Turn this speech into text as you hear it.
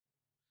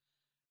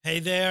Hey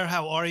there,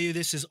 how are you?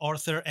 This is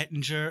Arthur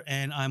Ettinger,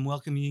 and I'm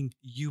welcoming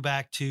you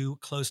back to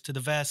Close to the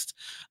Vest.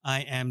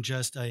 I am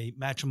just a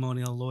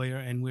matrimonial lawyer,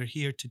 and we're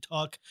here to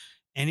talk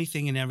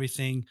anything and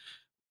everything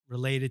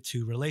related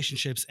to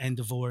relationships and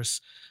divorce.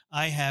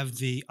 I have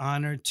the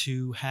honor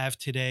to have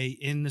today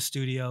in the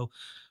studio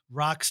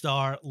rock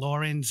star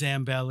Lauren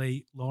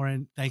Zambelli.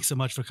 Lauren, thanks so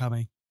much for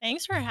coming.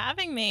 Thanks for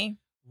having me.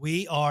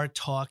 We are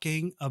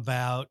talking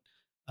about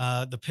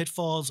the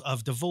pitfalls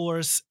of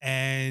divorce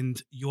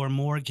and your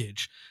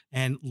mortgage.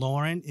 And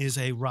Lauren is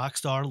a rock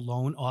star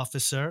loan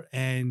officer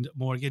and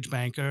mortgage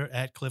banker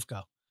at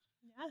Clifco.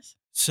 Yes.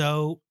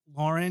 So,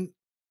 Lauren,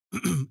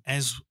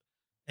 as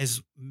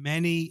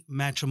many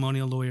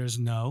matrimonial lawyers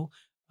know,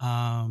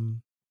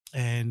 um,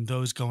 and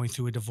those going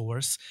through a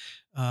divorce,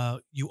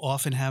 you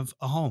often have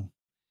a home.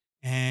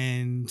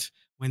 And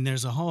when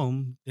there's a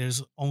home,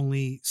 there's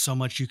only so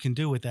much you can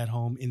do with that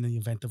home in the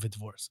event of a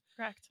divorce.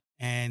 Correct.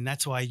 And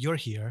that's why you're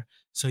here.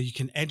 So you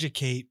can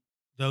educate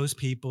those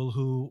people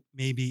who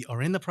maybe are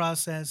in the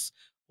process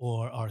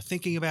or are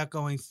thinking about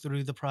going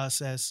through the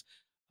process,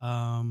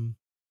 um,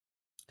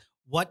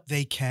 what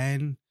they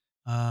can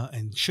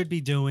and should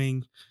be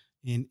doing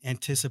in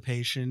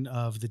anticipation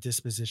of the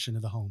disposition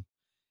of the home.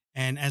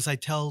 And as I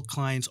tell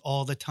clients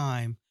all the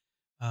time,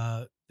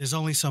 there's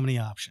only so many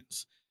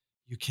options.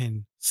 You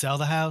can sell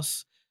the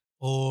house,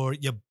 or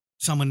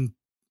someone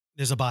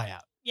there's a buyout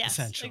Yes,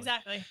 essentially,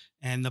 exactly.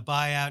 and the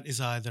buyout is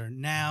either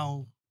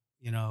now,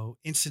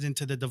 incident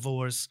to the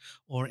divorce,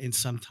 or in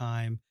some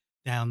time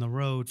down the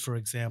road. For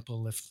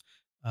example, if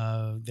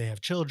they have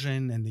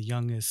children and the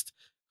youngest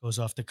goes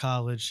off to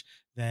college,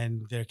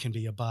 then there can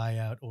be a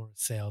buyout or a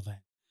sale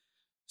then.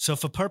 So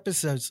for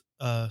purposes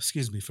of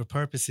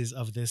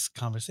this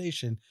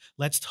conversation,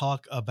 let's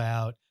talk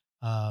about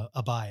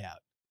a buyout.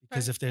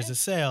 Because if there's Yeah. a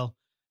sale,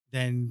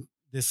 then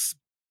this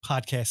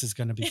podcast is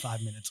going to be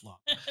 5 minutes long.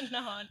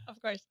 No,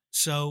 of course.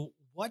 So,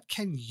 what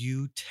can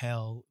you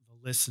tell the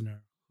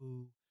listener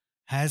who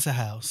has a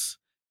house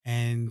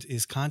and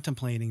is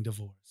contemplating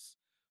divorce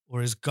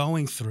or is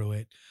going through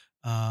it?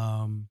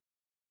 Um,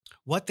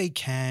 what they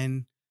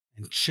can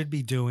and should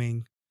be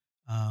doing.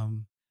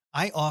 Um,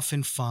 I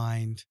often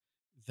find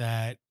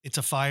that it's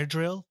a fire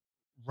drill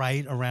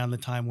right around the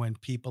time when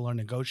people are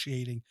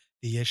negotiating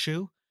the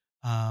issue.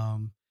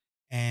 Um,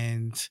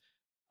 and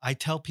I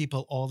tell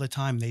people all the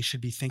time they should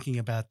be thinking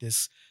about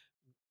this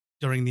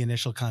during the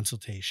initial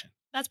consultation.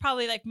 That's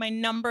probably like my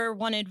number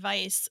one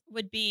advice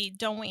would be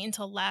don't wait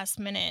until last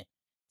minute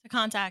to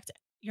contact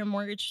your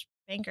mortgage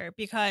banker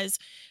because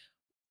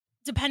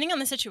depending on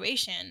the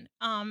situation,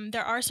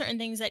 there are certain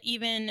things that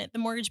even the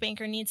mortgage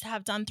banker needs to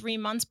have done 3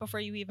 months before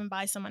you even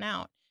buy someone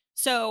out.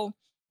 So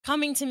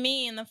coming to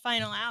me in the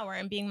final hour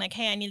and being like,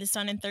 hey, I need this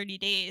done in 30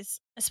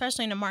 days,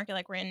 especially in a market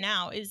like we're in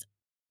now, is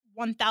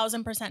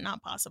 1000%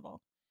 not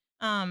possible.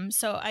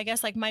 So I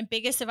guess like my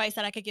biggest advice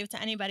that I could give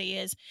to anybody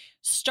is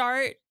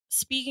start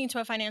speaking to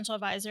a financial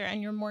advisor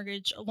and your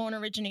mortgage loan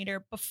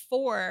originator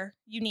before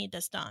you need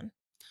this done.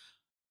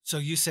 So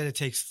you said it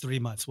takes 3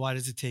 months. Why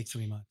does it take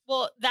 3 months?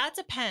 Well, that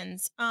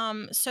depends.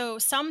 So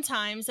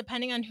sometimes,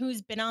 depending on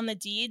who's been on the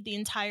deed the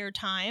entire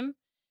time,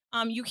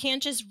 you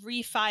can't just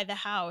refi the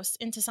house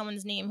into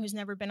someone's name who's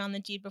never been on the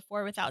deed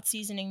before without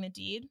seasoning the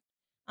deed.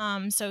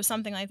 So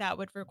something like that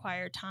would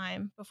require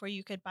time before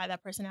you could buy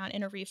that person out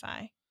in a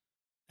refi.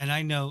 And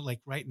I know,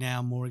 like, right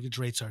now, mortgage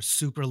rates are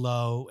super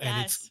low and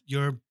Yes.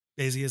 you're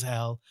busy as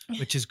hell,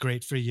 which is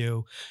great for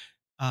you.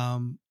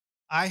 Um,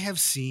 I have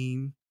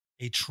seen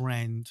a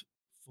trend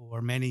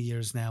for many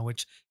years now,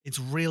 which it's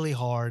really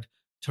hard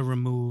to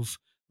remove,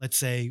 let's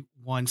say,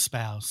 one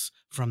spouse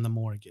from the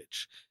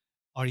mortgage.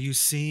 Are you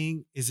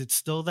seeing, is it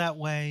still that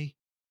way?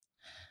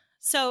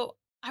 So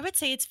I would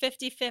say it's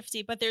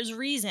 50-50, but there's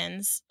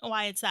reasons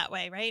why it's that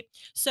way, right?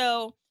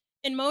 So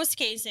in most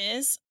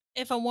cases,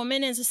 if a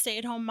woman is a stay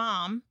at home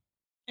mom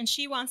and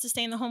she wants to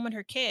stay in the home with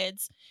her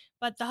kids,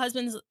 but the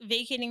husband's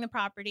vacating the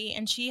property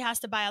and she has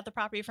to buy out the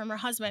property from her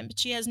husband, but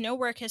she has no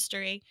work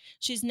history.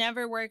 She's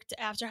never worked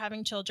after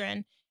having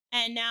children.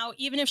 And now,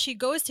 even if she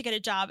goes to get a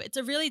job, it's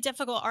a really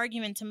difficult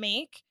argument to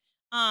make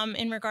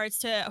in regards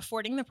to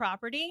affording the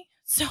property.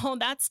 So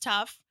that's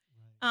tough.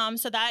 Right.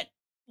 So that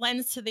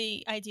lends to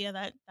the idea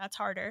that that's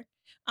harder.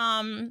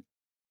 Um,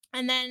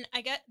 and then I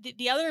get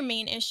the other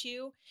main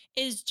issue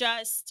is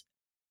just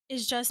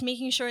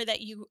making sure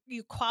that you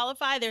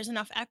qualify. There's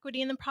enough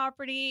equity in the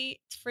property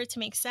for it to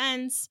make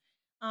sense.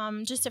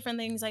 Just different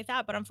things like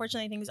that. But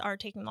unfortunately, things are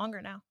taking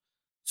longer now.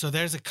 So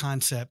there's a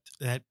concept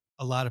that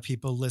a lot of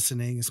people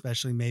listening,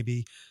 especially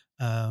maybe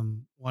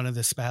one of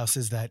the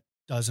spouses that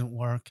doesn't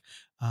work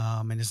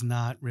and is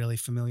not really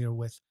familiar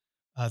with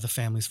the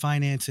family's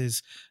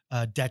finances,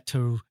 debt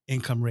to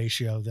income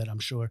ratio that I'm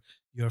sure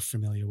you're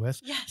familiar with.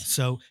 Yes.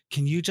 So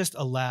can you just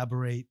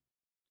elaborate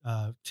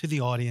to the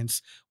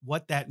audience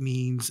what that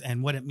means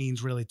and what it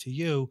means really to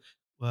you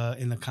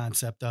in the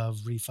concept of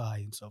refi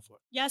and so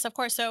forth? Yes, of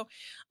course. So,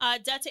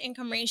 debt to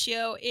income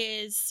ratio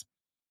is,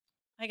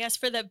 I guess,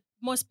 for the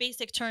most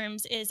basic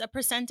terms, is a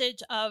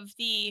percentage of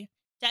the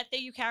debt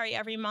that you carry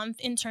every month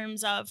in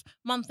terms of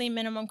monthly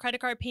minimum credit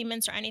card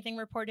payments or anything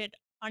reported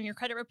on your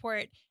credit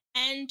report,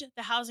 and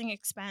the housing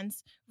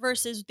expense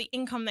versus the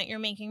income that you're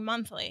making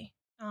monthly.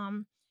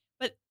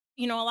 But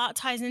a lot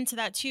ties into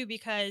that too,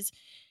 because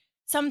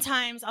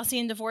sometimes I'll see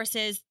in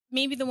divorces,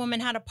 maybe the woman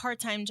had a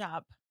part-time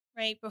job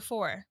right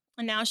before,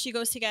 and now she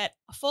goes to get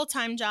a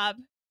full-time job,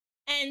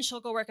 and she'll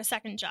go work a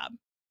second job,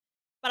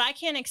 but I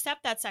can't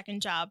accept that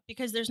second job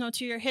because there's no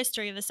 2-year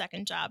history of the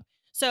second job.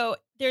 So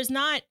there's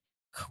not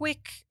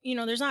quick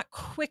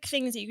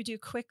things that you could do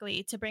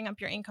quickly to bring up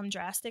your income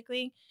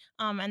drastically.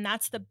 And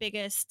that's the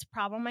biggest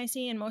problem I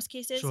see in most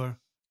cases, Sure.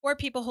 or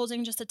people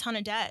holding just a ton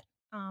of debt,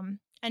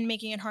 and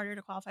making it harder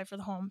to qualify for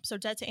the home. So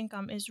debt to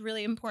income is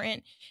really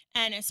important.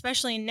 And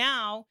especially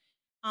now,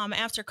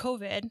 after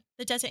COVID,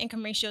 the debt to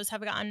income ratios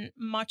have gotten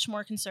much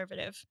more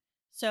conservative.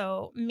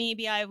 So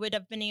maybe I would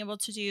have been able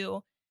to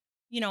do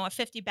a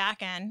 50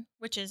 back end,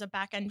 which is a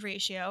back end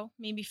ratio.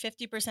 Maybe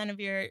 50% of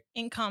your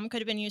income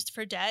could have been used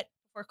for debt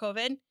before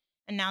COVID.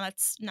 And now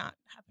that's not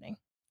happening.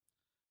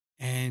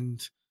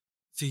 And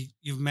see,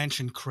 you've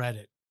mentioned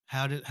credit.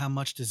 How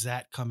much does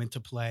that come into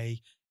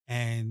play?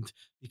 And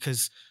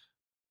because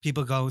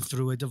people go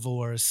through a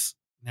divorce,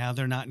 now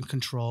they're not in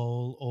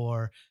control,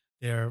 or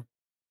they're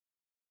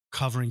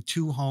covering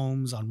two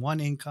homes on one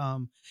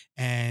income,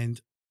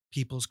 and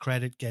people's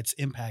credit gets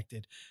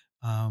impacted.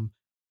 Um,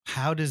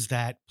 how does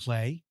that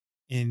play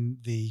in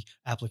the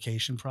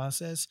application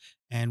process?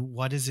 And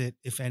what is it,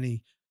 if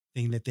anything,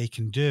 that they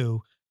can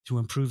do to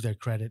improve their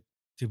credit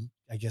to,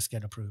 I guess,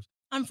 get approved?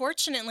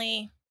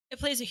 Unfortunately, it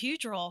plays a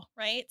huge role,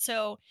 right?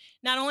 So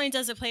not only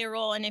does it play a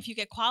role in if you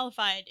get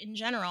qualified in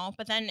general,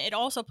 but then it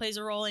also plays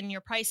a role in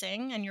your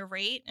pricing and your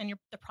rate and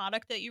the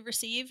product that you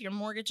receive, your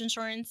mortgage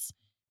insurance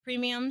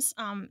premiums.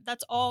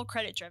 That's all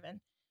credit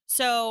driven.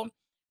 So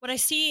what I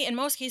see in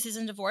most cases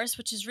in divorce,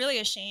 which is really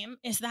a shame,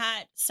 is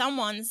that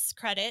someone's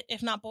credit,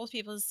 if not both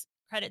people's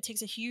credit,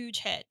 takes a huge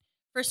hit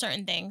for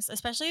certain things,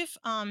 especially if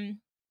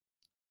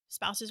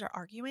spouses are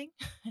arguing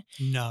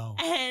No.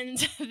 and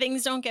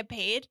things don't get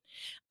paid.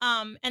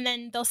 And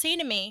then they'll say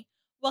to me,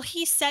 well,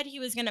 he said he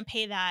was going to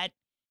pay that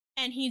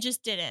and he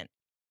just didn't.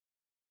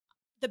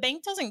 The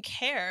bank doesn't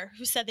care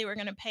who said they were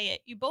going to pay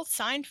it. You both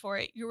signed for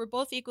it. You were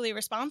both equally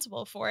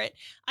responsible for it.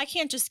 I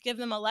can't just give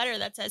them a letter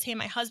that says, hey,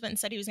 my husband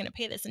said he was going to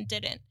pay this and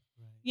didn't.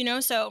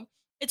 Right. So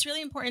it's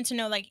really important to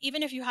know, like,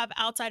 even if you have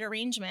outside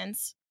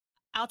arrangements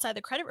outside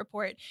the credit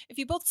report, if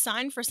you both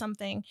sign for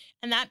something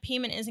and that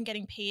payment isn't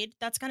getting paid,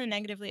 that's going to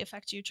negatively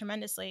affect you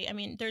tremendously. I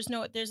mean, there's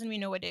going to be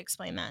no way to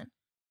explain that.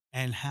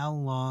 And how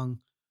long,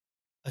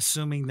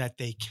 assuming that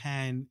they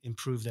can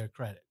improve their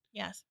credit,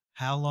 Yes.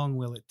 how long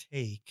will it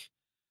take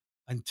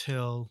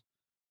until,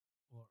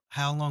 or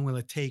how long will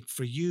it take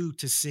for you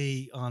to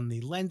see on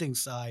the lending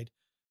side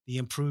the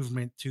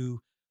improvement to,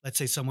 let's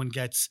say someone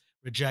gets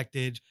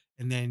rejected,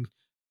 and then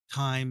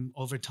time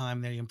over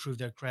time they improve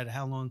their credit?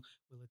 How long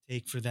will it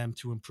take for them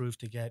to improve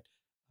to get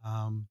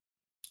um,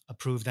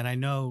 approved? And I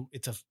know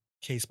it's a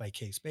case by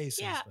case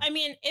basis, Yeah, but I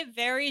mean, it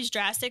varies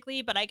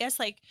drastically, but I guess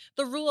like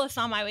the rule of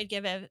thumb I would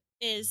give it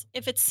is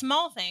if it's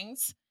small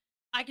things,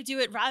 I could do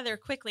it rather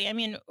quickly. I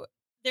mean,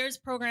 there's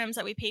programs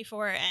that we pay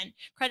for and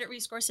credit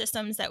rescore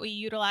systems that we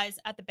utilize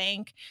at the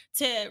bank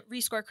to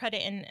rescore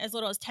credit in as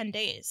little as 10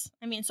 days.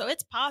 I mean, so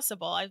it's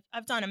possible.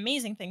 I've done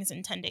amazing things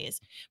in 10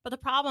 days. But the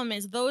problem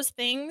is those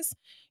things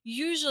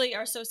usually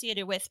are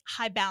associated with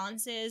high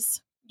balances.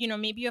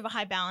 Maybe you have a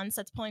high balance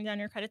that's pulling down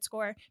your credit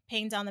score,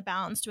 paying down the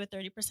balance to a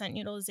 30%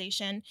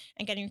 utilization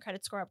and getting your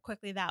credit score up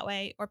quickly that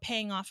way, or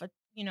paying off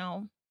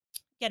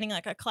getting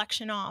like a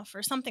collection off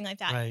or something like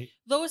that. right.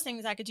 Those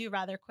things I could do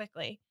rather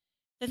quickly.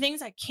 The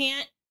things I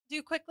can't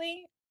do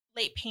quickly,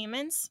 late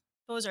payments,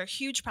 those are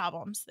huge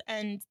problems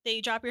and they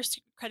drop your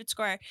credit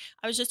score.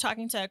 I was just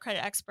talking to a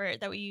credit expert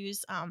that we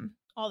use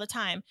all the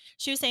time.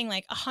 She was saying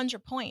like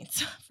 100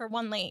 points for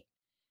one late.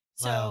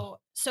 Wow.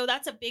 So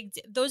that's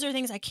those are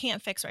things I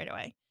can't fix right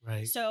away.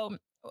 Right. So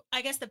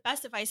I guess the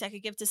best advice I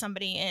could give to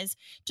somebody is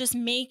just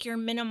make your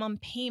minimum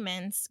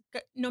payments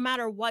no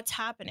matter what's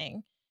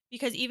happening.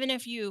 Because even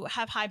if you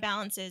have high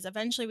balances,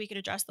 eventually we could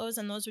address those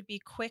and those would be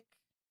quick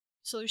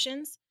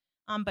solutions.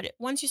 But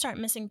once you start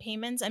missing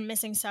payments and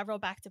missing several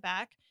back to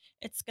back,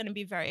 it's going to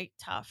be very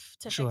tough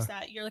to fix Sure.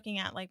 that. You're looking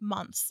at like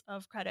months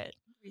of credit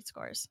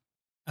rescores.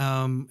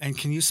 And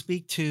can you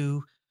speak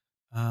to,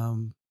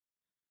 um,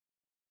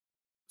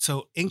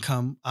 so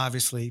income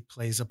obviously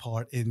plays a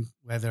part in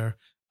whether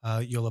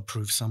you'll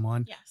approve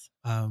someone. Yes.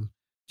 Um,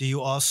 do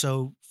you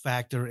also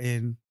factor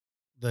in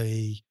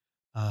the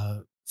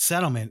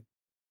settlement,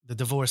 the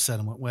divorce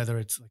settlement, whether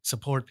it's like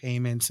support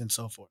payments and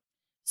so forth?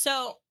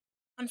 So,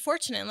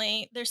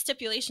 unfortunately, there's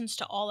stipulations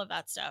to all of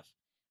that stuff.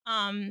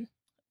 Um,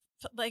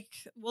 like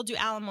we'll do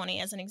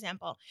alimony as an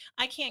example.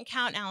 I can't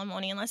count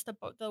alimony unless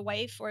the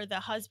wife or the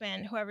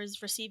husband,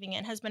 whoever's receiving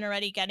it, has been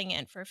already getting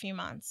it for a few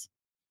months.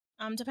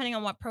 Depending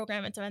on what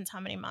program, it depends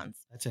how many months.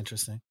 That's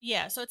interesting.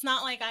 Yeah, so it's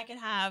not like I could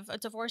have a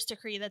divorce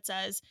decree that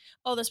says,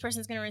 "Oh, this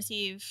person's going to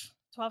receive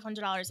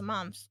 $1,200 a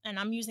month," and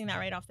I'm using that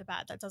right off the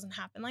bat. That doesn't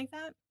happen like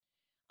that.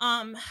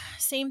 Um,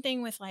 Same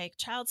thing with like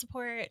child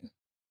support,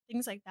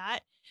 things like that.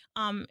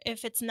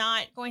 If it's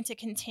not going to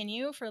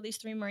continue for at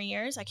least 3 more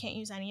years, I can't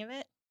use any of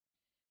it.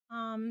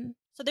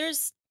 So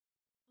there's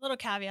little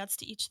caveats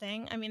to each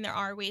thing. I mean, there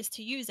are ways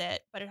to use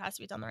it, but it has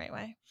to be done the right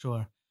way.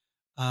 Sure.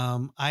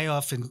 I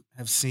often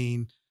have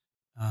seen,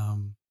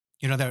 um,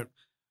 there are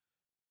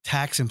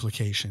tax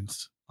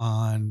implications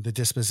on the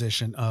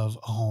disposition of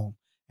a home.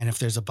 And if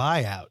there's a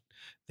buyout,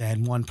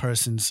 then one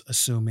person's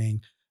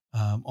assuming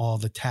all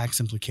the tax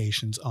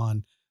implications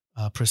on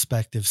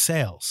prospective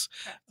sales.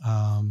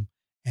 Correct.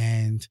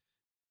 And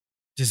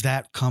does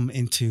that come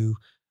into,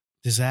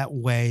 does that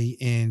weigh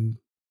in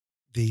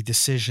the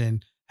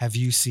decision? Have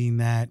you seen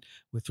that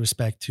with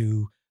respect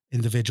to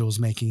individuals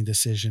making a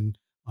decision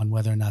on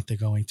whether or not they're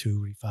going to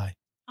refi?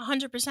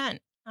 100%.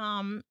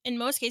 In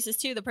most cases,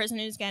 too, the person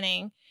who's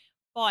getting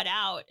bought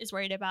out is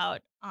worried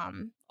about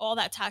all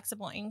that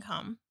taxable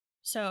income.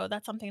 So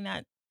that's something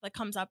that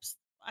comes up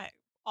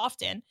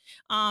often.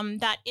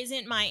 That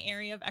isn't my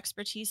area of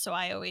expertise, so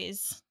I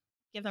always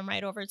give them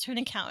right over to an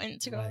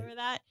accountant to go Right. over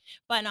that.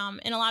 But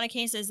in a lot of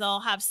cases,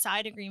 they'll have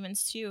side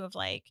agreements too of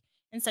like,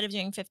 instead of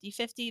doing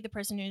 50-50, the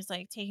person who's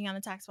like taking on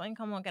the taxable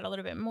income will get a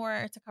little bit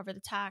more to cover the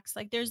tax.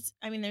 Like there's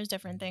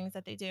different things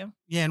that they do.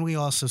 Yeah, and we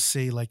also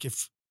see, like,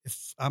 if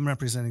I'm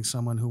representing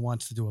someone who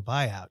wants to do a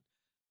buyout,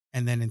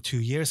 and then in 2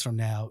 years from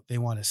now they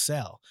want to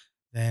sell,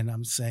 then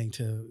I'm saying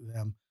to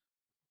them,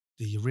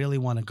 do you really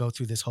want to go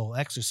through this whole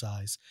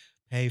exercise,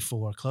 pay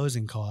for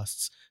closing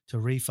costs to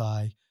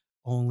refi,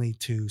 only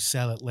to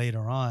sell it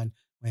later on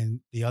when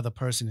the other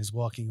person is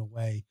walking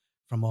away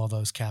from all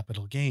those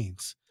capital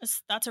gains?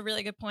 That's a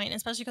really good point,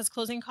 especially because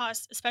closing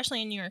costs,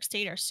 especially in New York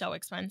State, are so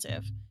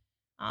expensive.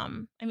 I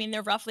mean,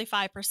 they're roughly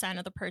 5%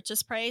 of the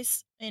purchase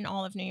price in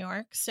all of New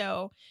York.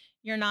 So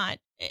you're not,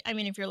 I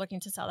mean, if you're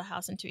looking to sell the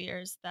house in 2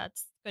 years,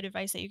 that's good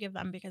advice that you give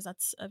them because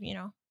that's,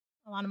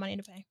 a lot of money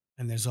to pay.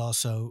 And there's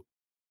also,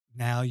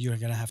 now you're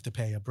going to have to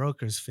pay a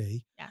broker's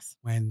fee. Yes,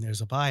 When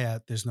there's a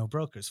buyout, there's no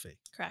broker's fee.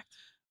 correct.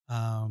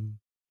 Um,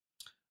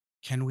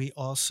 Can we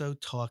also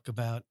talk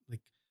about,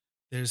 like,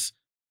 there's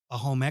a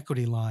home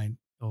equity line,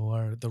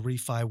 or the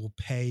refi will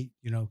pay,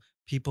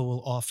 people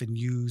will often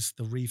use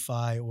the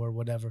refi or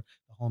whatever,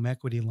 the home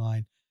equity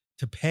line,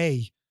 to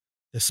pay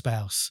the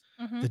spouse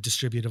Hmm. the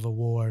distributive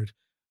award,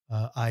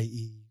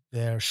 i.e.,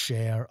 their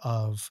share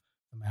of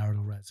the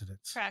marital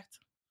residence. Correct.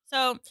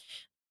 So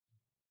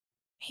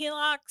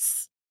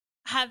HELOCs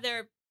have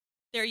their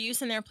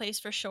use and their place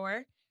for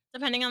sure.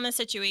 Depending on the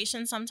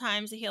situation,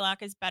 sometimes a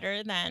HELOC is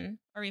better than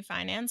a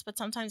refinance, but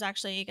sometimes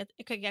actually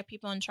it could get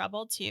people in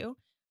trouble too.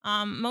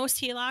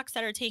 Most HELOCs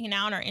that are taken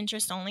out are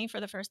interest only for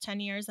the first 10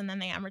 years and then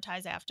they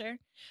amortize after.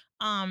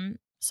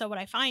 So what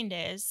I find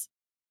is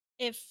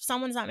if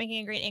someone's not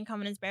making a great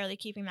income and is barely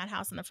keeping that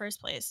house in the first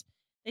place,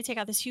 they take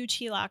out this huge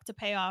HELOC to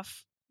pay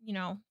off,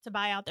 to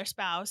buy out their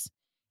spouse.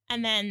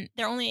 And then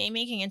they're only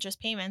making interest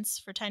payments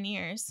for 10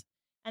 years.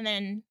 And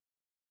then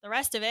the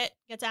rest of it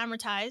gets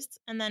amortized.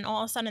 And then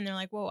all of a sudden they're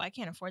like, whoa, I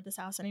can't afford this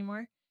house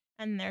anymore.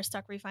 And they're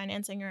stuck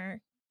refinancing or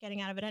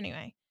getting out of it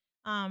anyway.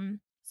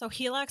 So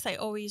HELOCs, I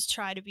always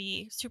try to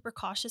be super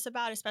cautious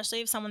about, especially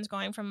if someone's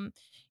going from,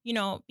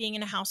 being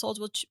in a household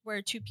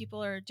where two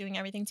people are doing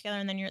everything together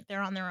and then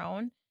they're on their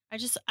own.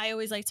 I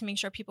always like to make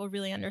sure people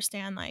really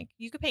understand, like,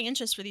 you could pay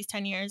interest for these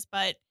 10 years,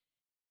 but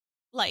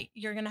like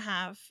you're going to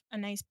have a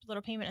nice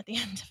little payment at the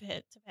end of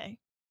it to pay.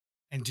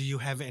 And do you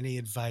have any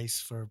advice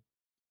for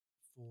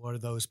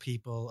those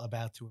people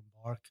about to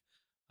embark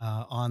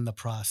on the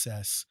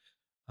process,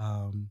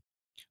 um,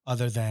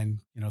 other than,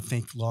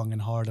 think long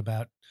and hard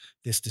about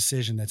this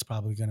decision that's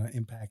probably going to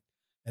impact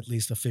at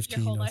least a Your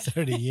 15 whole or life.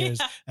 30 years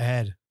Yeah.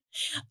 ahead?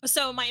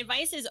 So my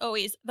advice is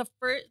always the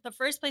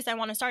first place I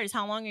want to start is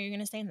how long are you going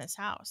to stay in this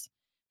house?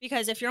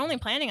 Because if you're only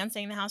planning on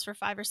staying in the house for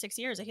 5 or 6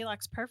 years, a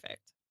HELOC's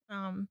perfect.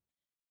 Um,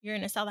 you're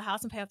going to sell the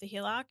house and pay off the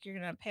HELOC. You're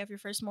going to pay off your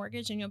first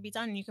mortgage, and you'll be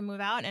done. And you can move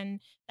out, and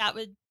that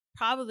would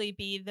probably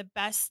be the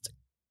best,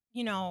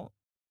 you know,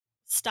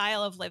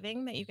 style of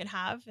living that you can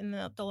have in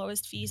the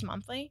lowest fees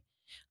monthly.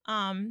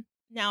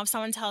 Now, if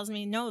someone tells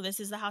me, no, this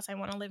is the house I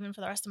want to live in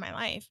for the rest of my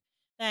life,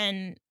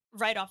 then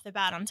right off the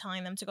bat, I'm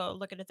telling them to go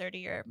look at a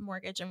 30-year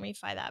mortgage and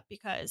refi that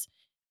because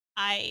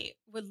I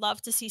would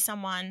love to see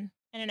someone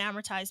in an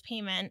amortized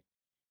payment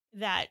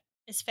that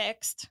is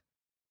fixed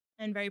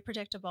and very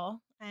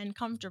predictable and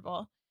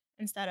comfortable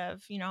instead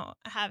of,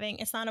 having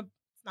it's not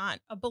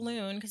a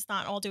balloon because it's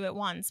not all due at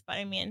once, but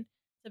I mean,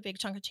 it's a big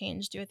chunk of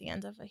change due at the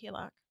end of a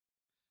HELOC.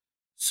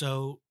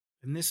 So,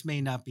 and this may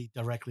not be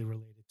directly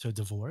related to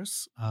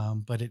divorce,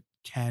 but it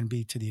can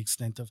be to the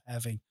extent of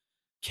having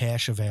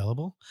cash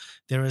available.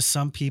 There are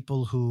some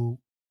people who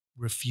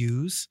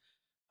refuse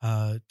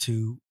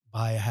to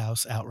buy a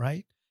house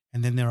outright.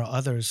 And then there are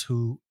others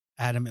who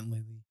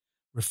adamantly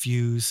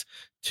refuse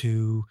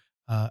to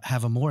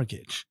have a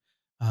mortgage.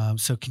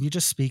 So, can you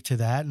just speak to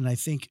that? And I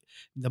think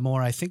the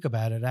more I think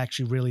about it, it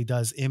actually really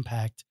does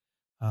impact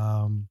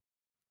um,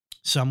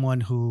 someone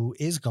who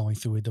is going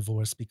through a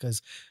divorce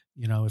because,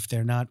 if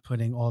they're not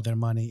putting all their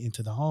money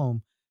into the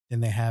home, then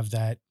they have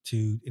that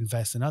to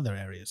invest in other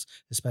areas,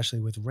 especially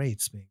with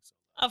rates being so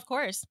Of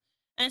course.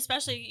 And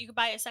especially you could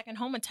buy a second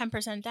home with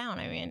 10% down.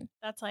 I mean,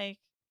 that's like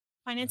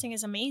low. financing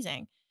is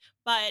amazing.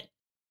 But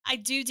I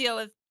do deal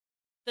with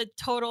the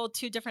total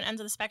two different ends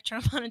of the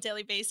spectrum on a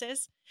daily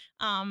basis.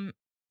 Um,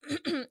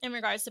 in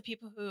regards to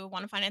people who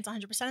want to finance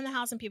 100% of the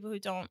house and people who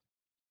don't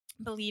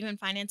believe in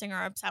financing or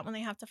are upset when they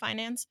have to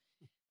finance.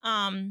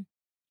 Um,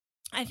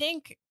 I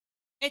think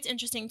it's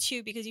interesting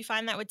too because you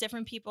find that with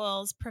different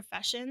people's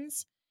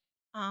professions,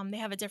 they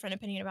have a different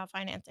opinion about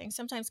financing.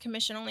 Sometimes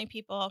commission only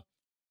people,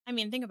 I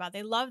mean, think about it,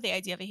 they love the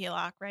idea of a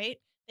HELOC, right?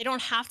 They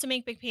don't have to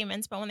make big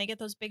payments, but when they get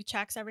those big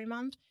checks every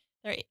month,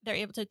 they're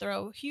able to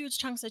throw huge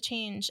chunks of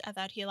change at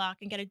that HELOC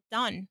and get it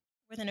done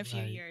within a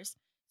few Right. years.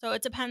 So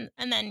it depends.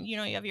 And then you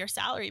have your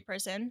salary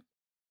person,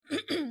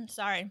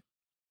 sorry,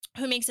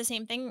 who makes the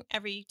same thing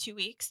every 2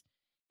 weeks.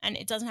 And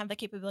it doesn't have the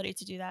capability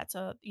to do that.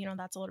 So,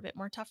 that's a little bit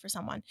more tough for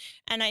someone.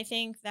 And I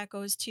think that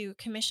goes to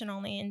commission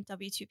only and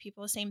W 2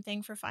 people, same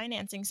thing for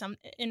financing.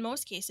 In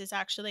most cases,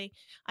 actually,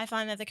 I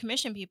find that the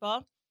commission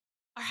people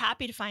are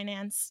happy to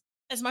finance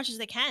as much as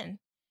they can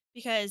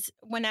because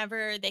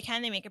whenever they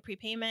can, they make a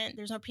prepayment.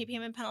 There's no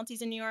prepayment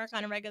penalties in New York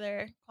on a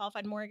regular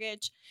qualified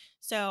mortgage.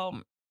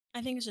 So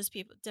I think it's just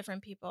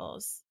different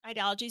people's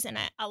ideologies. And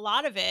a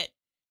lot of it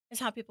is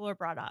how people are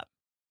brought up.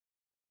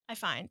 I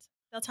find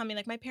they'll tell me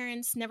like my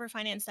parents never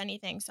financed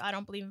anything, so I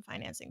don't believe in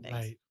financing things.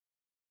 Right.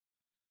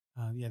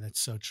 Yeah, that's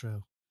so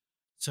true.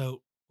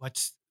 So,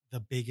 what's the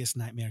biggest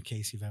nightmare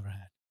case you've ever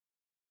had?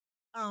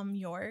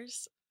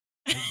 Yours.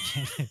 You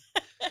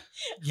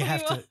We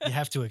have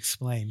will- to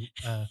explain.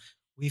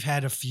 We've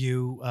had a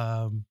few.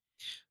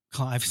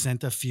 I've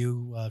sent a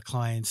few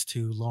clients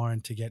to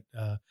Lauren to get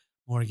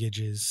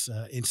mortgages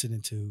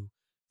incident to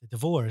the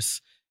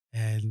divorce,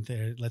 and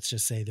let's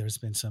just say there's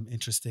been some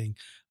interesting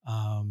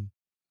um,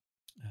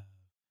 uh,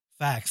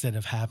 facts that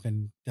have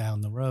happened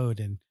down the road.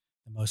 And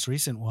the most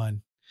recent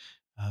one,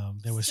 there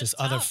it's was just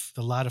just tough.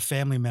 a lot of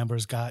family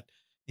members got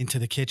into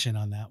the kitchen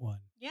on that one.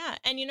 Yeah,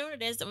 and you know what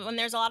it is when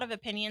there's a lot of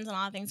opinions and a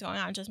lot of things going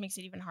on, it just makes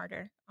it even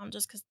harder.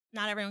 Just because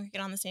not everyone can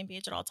get on the same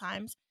page at all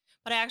times.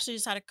 But I actually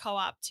just had a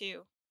co-op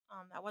too.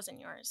 That wasn't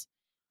yours.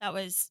 That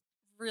was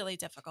really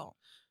difficult.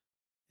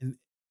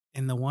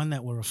 And the one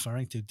that we're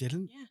referring to,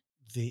 didn't Yeah,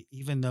 the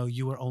even though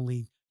you were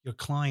only your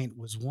client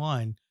was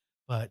one,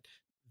 but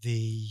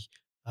the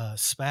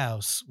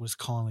spouse was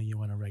calling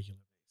you on a regular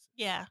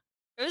yeah,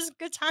 it was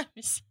good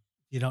times.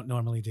 you don't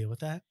normally deal with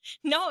that?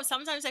 No,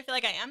 sometimes I feel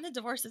like I am the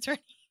divorce attorney.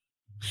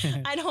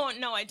 I don't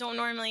know. I don't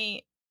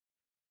normally.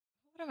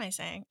 What am I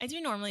saying? I do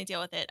normally deal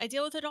with it. I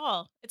deal with it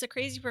all. It's a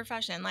crazy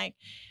profession. Like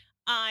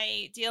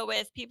I deal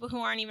with people who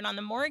aren't even on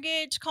the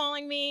mortgage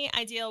calling me.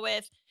 I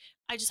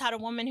just had a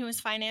woman who was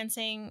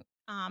financing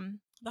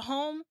the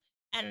home,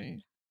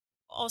 and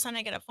all of a sudden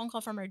I get a phone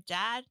call from her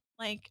dad.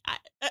 Like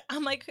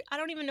I'm like, I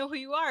don't even know who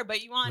you are,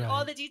 but you want all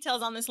Right, the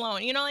details on this loan.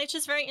 It's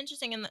just very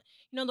interesting. And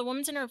the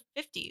woman's in her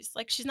 50s,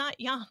 like she's not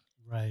young.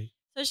 right.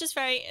 So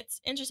it's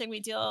interesting. We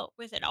deal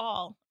with it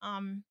all.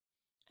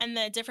 And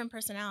the different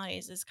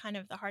personalities is kind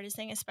of the hardest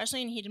thing,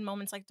 especially in heated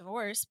moments like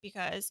divorce,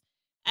 because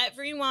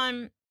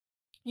everyone,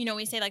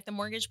 we say like the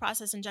mortgage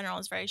process in general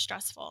is very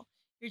stressful.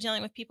 You're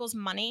dealing with people's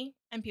money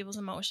and people's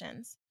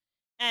emotions.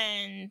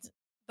 And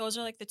those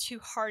are like the two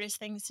hardest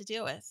things to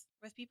deal with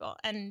people.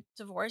 And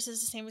divorce is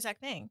the same exact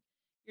thing.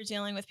 You're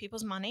dealing with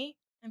people's money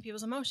and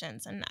people's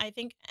emotions. And I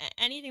think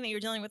anything that you're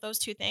dealing with those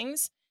two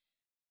things,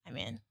 I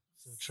mean,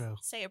 So true.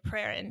 say a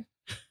prayer and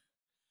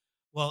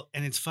Well,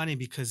 and it's funny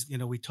because,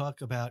 we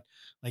talk about,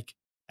 like,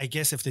 I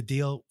guess if the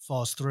deal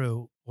falls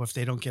through or if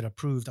they don't get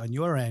approved on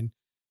your end,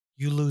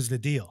 you lose the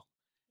deal.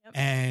 yep.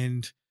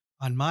 And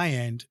on my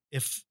end,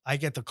 if I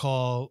get the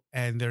call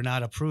and they're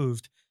not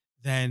approved,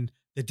 then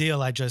the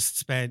deal I just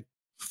spent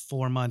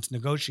 4 months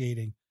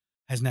negotiating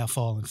has now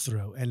fallen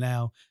through. And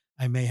now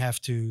I may have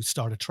to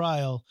start a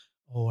trial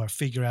or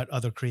figure out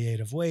other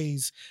creative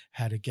ways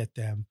how to get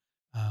them,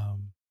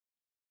 um,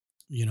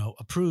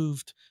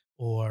 approved,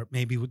 or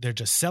maybe they're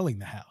just selling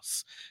the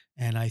house.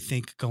 And I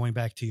think going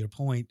back to your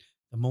point,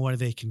 the more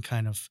they can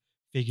kind of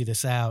figure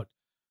this out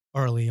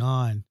early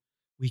on,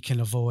 we can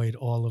avoid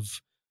all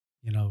of,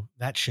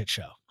 that shit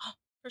show. Oh,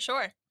 for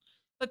sure.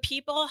 But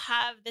people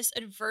have this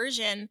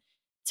aversion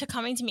to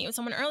coming to meet with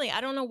someone early. I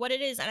don't know what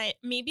it is, and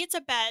maybe it's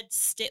a bad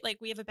state. Like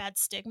we have a bad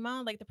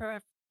stigma, like the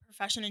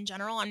profession in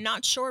general. I'm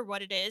not sure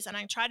what it is, and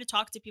I try to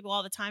talk to people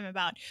all the time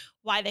about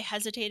why they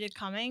hesitated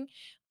coming.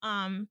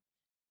 Um,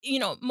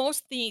 most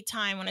of the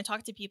time when I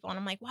talk to people, and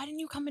I'm like, "Why didn't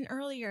you come in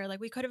earlier? Like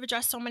we could have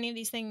addressed so many of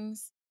these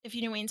things." If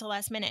you didn't wait until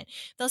last minute,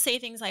 they'll say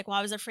things like, "Well,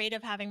 I was afraid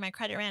of having my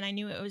credit ran. I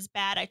knew it was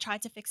bad. I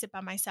tried to fix it by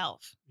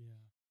myself." Yeah.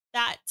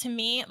 That to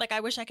me, like,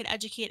 I wish I could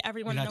educate You're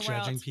everyone in not the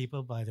judging world.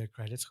 people by their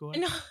credit score?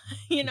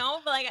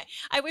 No, but like,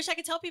 I wish I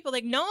could tell people,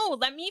 like, no,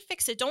 let me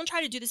fix it. Don't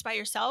try to do this by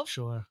yourself.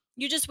 Sure.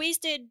 You just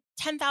wasted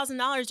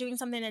 $10,000 doing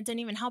something that didn't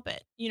even help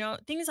it,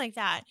 things like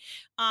that.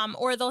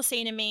 Or they'll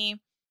say to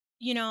me,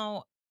 you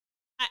know,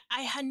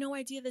 I had no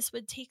idea this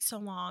would take so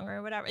long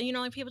or whatever.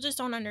 Like people just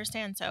don't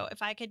understand. So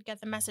if I could get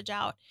the message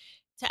out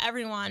to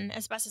everyone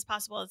as best as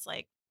possible, it's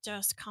like,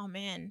 just come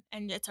in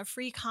and it's a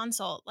free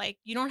consult. Like,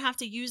 you don't have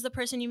to use the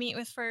person you meet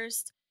with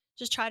first.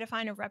 Just try to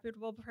find a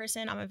reputable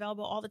person. I'm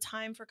available all the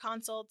time for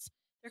consults.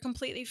 They're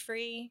completely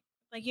free.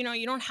 Like, you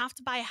don't have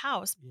to buy a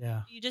house.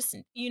 Yeah. You just,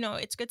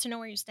 it's good to know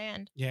where you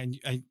stand. Yeah. And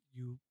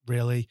you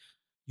really,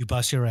 you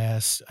bust your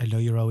ass. I know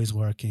you're always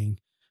working.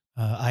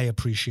 I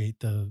appreciate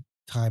the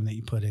time that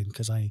you put in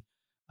because I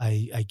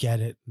get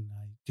it and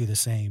I do the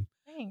same.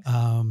 Thanks.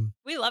 Um,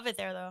 We love it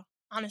there though,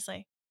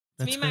 honestly.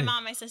 It's me, that's my great.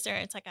 mom, my sister.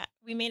 It's like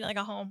we made it like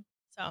a home.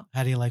 So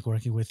How do you like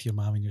working with your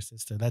mom and your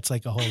sister? That's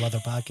like a whole other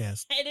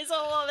podcast. it is a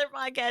whole other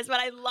podcast, but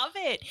I love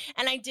it.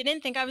 And I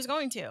didn't think I was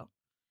going to.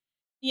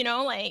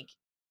 Like,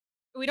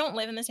 we don't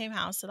live in the same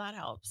house, so that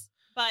helps.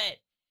 But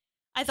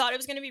I thought it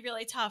was going to be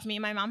really tough. Me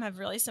and my mom have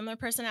really similar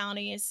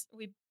personalities.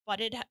 We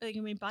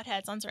butt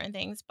heads on certain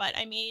things, but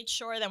I made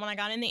sure that when I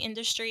got in the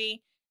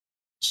industry,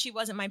 she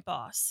wasn't my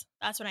boss.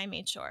 That's what I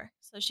made sure.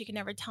 So she could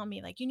never tell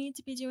me like, you need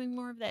to be doing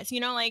more of this.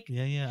 Like,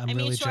 Yeah, yeah. I'm I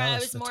made really sure I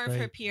jealous. was That's more of her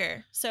great.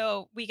 peer.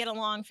 So we get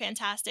along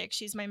fantastic.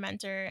 She's my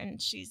mentor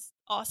and she's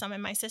awesome.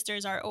 And my sister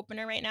is our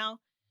opener right now.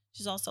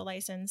 She's also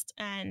licensed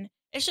and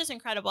it's just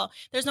incredible.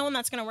 There's no one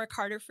that's going to work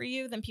harder for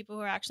you than people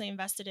who are actually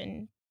invested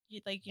in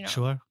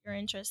Sure. your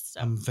interests.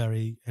 So I'm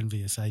very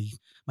envious.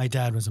 My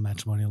dad was a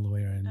matrimonial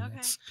lawyer, and okay.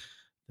 that's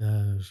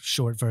the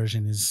short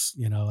version is,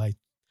 I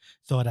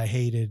thought I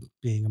hated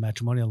being a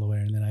matrimonial lawyer,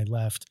 and then I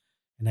left,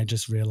 and I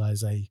just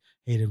realized I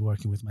hated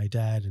working with my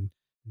dad, and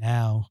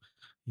now,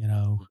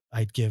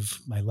 I'd give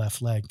my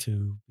left leg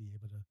to be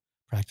able to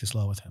practice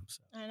law with him.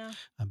 So I know.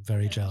 I'm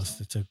very I jealous.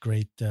 appreciate it. It's a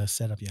great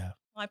setup you have.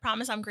 Well, I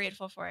promise I'm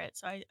grateful for it.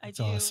 So I It's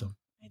do awesome.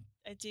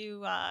 I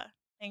do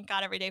thank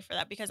God every day for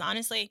that because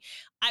honestly,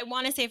 I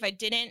want to say if I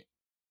didn't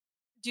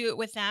do it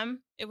with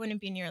them, it wouldn't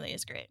be nearly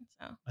as great.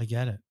 So I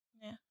get it.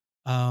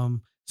 yeah.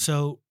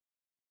 So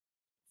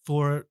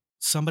for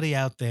somebody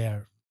out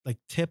there, like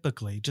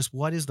typically, just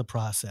what is the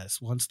process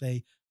once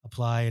they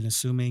apply and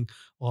assuming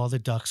all the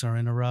ducks are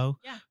in a row,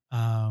 Yeah.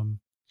 um,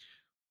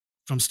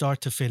 from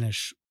start to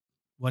finish,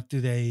 what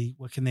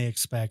can they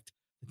expect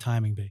the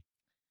timing be?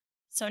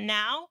 So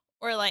now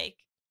or like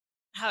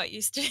how it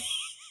used to be.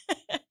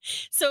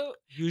 so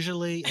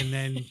Usually, and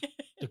then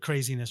the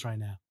craziness right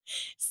now.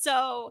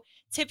 so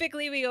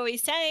typically we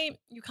always say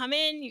you come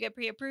in, you get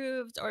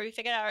pre-approved or we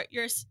figure out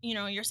your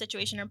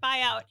situation or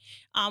buyout.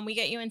 We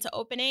get you into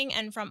opening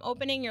and from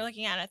opening you're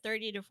looking at a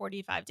 30 to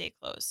 45 day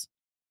close.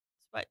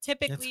 But That's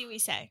typically we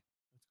say.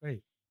 that's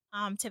great.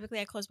 Typically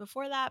I close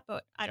before that,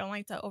 but I don't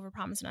like to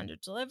overpromise and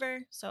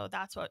underdeliver. So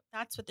that's what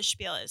the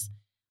spiel is.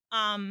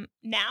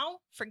 Now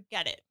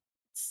forget it.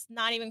 It's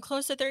not even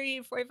close to 30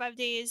 to 45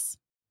 days.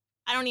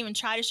 I don't even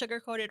try to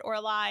sugarcoat it or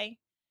lie.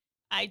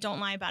 I don't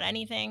lie about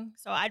anything.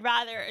 So I'd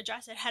rather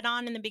address it head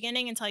on in the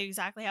beginning and tell you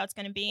exactly how it's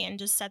going to be and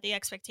just set the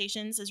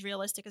expectations as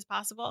realistic as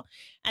possible.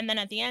 And then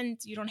at the end,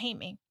 you don't hate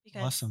me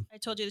because Awesome. I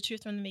told you the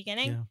truth from the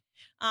beginning.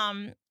 Yeah.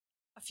 Um,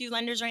 a few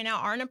lenders right now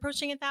aren't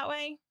approaching it that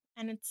way.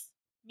 And it's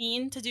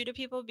mean to do to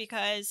people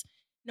because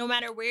no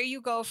matter where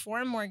you go for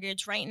a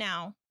mortgage right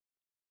now,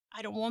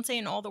 won't say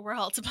in all the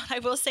world, but I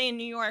will say in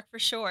New York for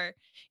sure,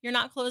 you're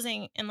not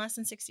closing in less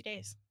than 60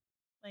 days.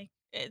 Like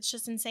it's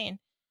just insane.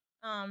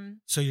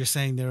 So you're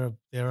saying there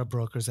are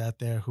brokers out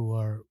there who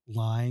are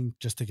lying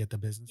just to get the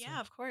business? Yeah,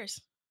 of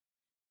course.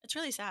 It's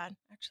really sad,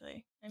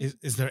 actually.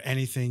 Is there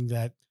anything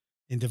that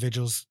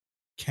individuals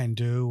can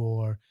do,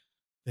 or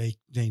they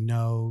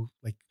know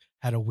like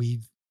how to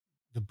weed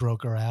the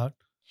broker out,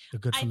 the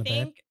good I from the bad?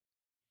 think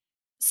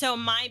so.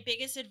 My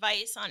biggest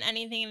advice on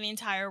anything in the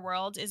entire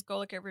world is go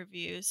look at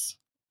reviews.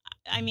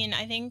 I mean,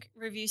 I think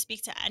reviews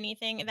speak to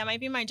anything. That might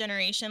be my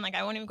generation. Like,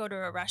 I won't even go to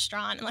a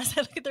restaurant unless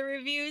I look at the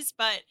reviews.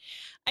 But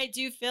I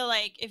do feel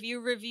like if you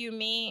review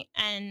me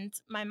and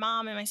my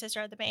mom and my sister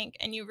at the bank,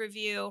 and you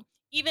review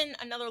even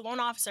another loan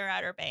officer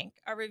at our bank,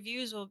 our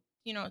reviews will,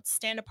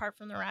 stand apart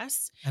from the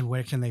rest. And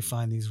where can they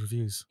find these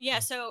reviews? Yeah.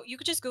 So you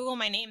could just Google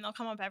my name, they'll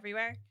come up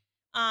everywhere.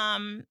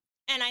 And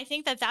I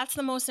think that that's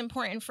the most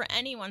important for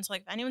anyone. So,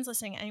 like, if anyone's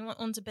listening, anyone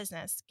owns a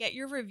business, get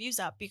your reviews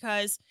up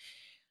because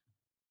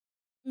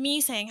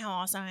me saying how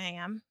awesome I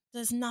am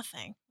does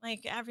nothing.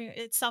 Like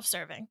it's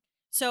self-serving.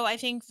 So I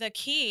think the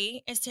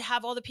key is to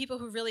have all the people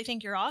who really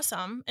think you're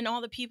awesome and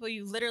all the people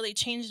you literally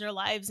changed their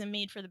lives and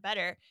made for the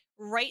better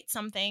write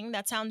something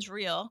that sounds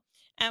real.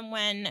 And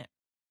when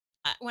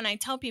I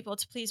tell people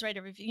to please write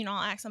a review, I'll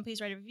ask them please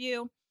write a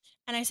review,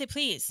 and I say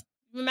please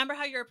remember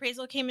how your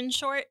appraisal came in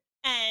short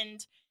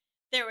and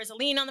there was a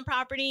lien on the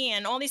property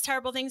and all these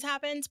terrible things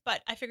happened,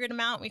 but I figured them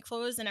out. We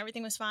closed and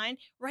everything was fine.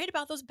 Write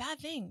about those bad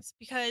things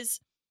because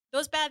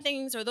those bad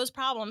things or those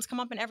problems come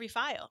up in every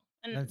file.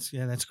 And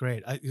That's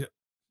great.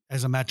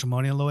 As a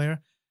matrimonial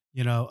lawyer,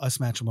 us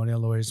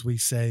matrimonial lawyers, we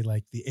say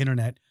like the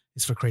internet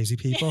is for crazy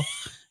people.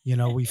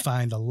 We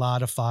find a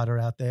lot of fodder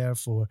out there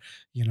for,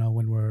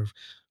 when we're,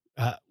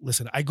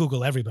 listen, I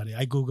Google everybody.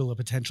 I Google a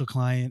potential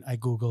client. I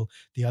Google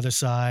the other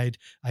side.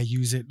 I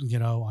use it,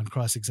 on as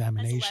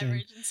cross-examination.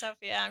 leverage and stuff.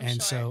 Yeah, I'm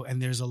And sure.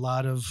 and there's a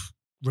lot of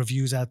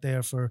reviews out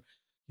there for,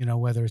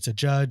 whether it's a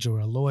judge or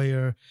a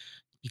lawyer.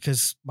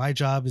 because my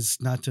job is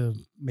not to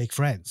make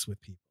friends with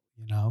people,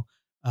 you know?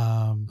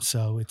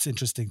 So it's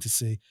interesting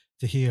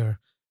to hear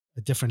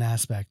a different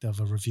aspect of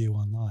a review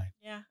online.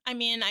 Yeah. I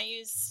mean, I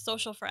use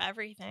social for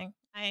everything.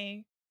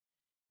 It's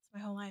my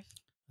whole life.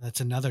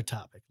 That's another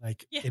topic.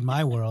 Like Yeah. in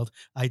my world,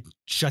 I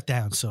shut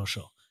down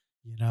social,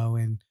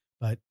 and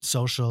but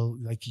social,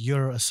 like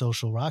you're a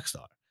social rock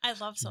star. I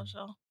love Mm.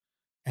 social.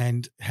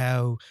 And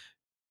how,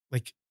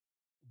 like,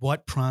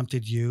 what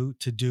prompted you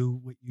to do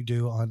what you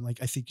do on,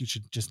 like, I think you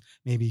should just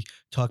maybe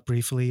talk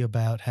briefly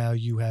about how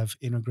you have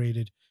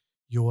integrated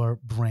your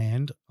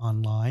brand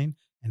online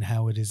and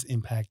how it has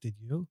impacted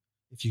you,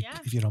 Yeah,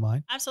 if you don't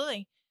mind.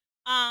 absolutely.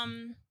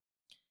 Um,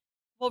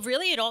 well,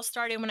 really, it all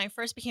started when I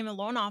first became a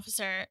loan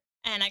officer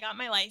and I got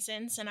my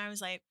license, and I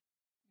was like,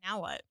 now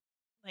what?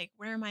 Like,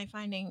 where am I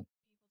finding people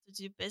to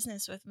do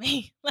business with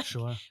me? Like,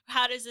 Sure.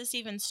 how does this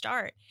even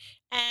start?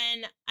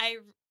 And I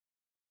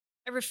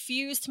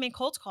refused to make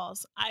cold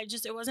calls.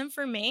 It wasn't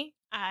for me.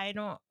 I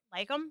don't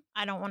like them.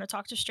 I don't want to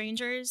talk to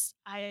strangers.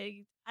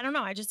 I don't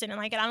know. I just didn't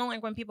like it. I don't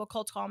like when people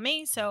cold call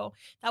me. So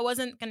that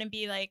wasn't going to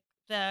be like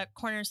the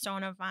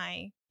cornerstone of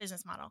my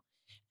business model.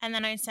 And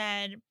then I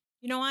said,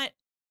 you know what?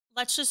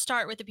 Let's just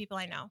start with the people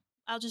I know.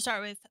 I'll just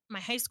start with my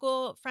high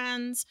school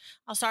friends.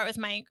 I'll start with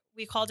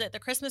we called it the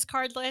Christmas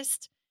card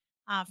list,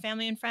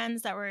 family and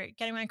friends that were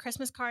getting my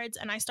Christmas cards.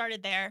 And I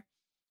started there.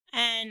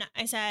 And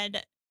I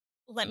said,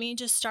 let me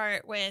just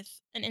start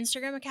with an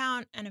Instagram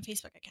account and a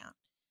Facebook account.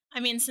 I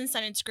mean, since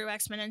then it's grew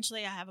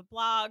exponentially. I have a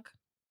blog,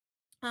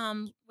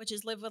 which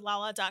is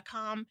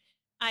livewithlala.com.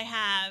 I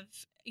have,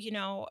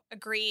 a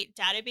great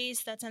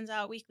database that sends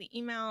out weekly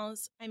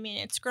emails. I mean,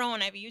 it's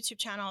grown. I have a YouTube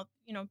channel,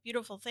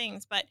 beautiful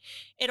things, but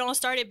it all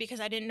started because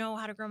I didn't know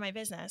how to grow my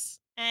business.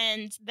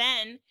 And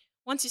then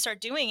once you start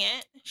doing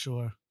it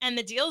Sure. and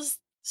the deals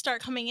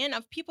start coming in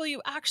of people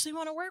you actually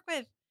want to work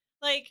with,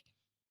 like,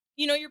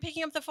 you're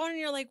picking up the phone and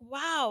you're like,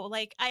 wow,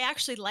 like I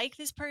actually like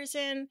this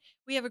person.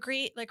 We have a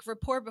great like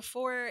rapport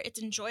before.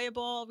 It's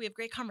enjoyable. We have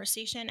great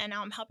conversation. And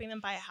now I'm helping them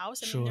buy a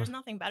house. I mean, Sure. there's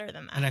nothing better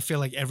than And that. I feel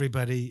like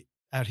everybody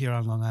out here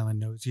on Long Island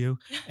knows you.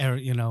 And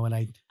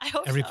I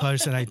hope every so.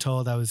 person I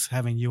told I was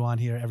having you on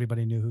here,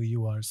 everybody knew who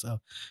you are. So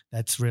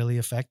that's really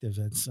effective.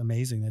 That's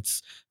amazing.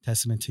 That's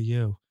testament to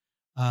you.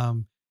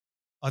 Um,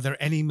 are there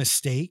any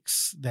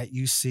mistakes that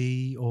you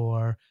see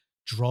or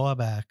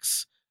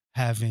drawbacks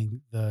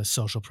having the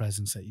social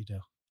presence that you do?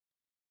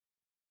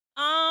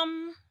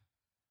 um,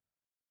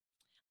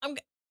 I'm,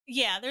 g-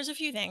 yeah, there's a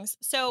few things.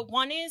 So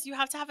one is you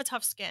have to have a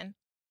tough skin.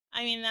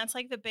 I mean, I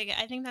think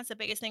that's the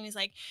biggest thing is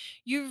like,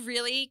 you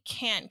really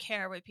can't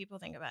care what people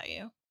think about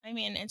you. I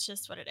mean, it's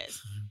just what it is.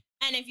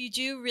 And if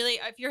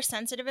you're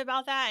sensitive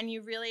about that and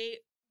you really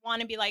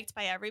want to be liked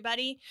by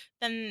everybody,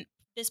 then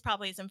this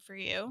probably isn't for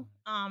you.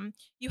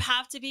 You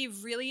have to be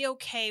really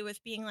okay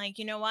with being like,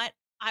 you know what?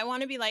 I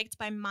want to be liked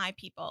by my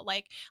people.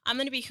 Like, I'm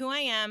going to be who I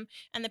am,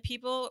 and the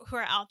people who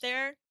are out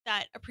there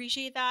that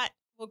appreciate that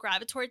will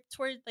gravitate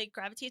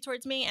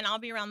towards me, and I'll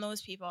be around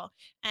those people,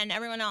 and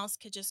everyone else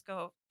could just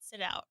go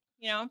sit out,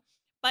 you know?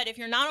 But if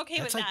you're not okay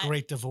That's with like that,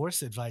 great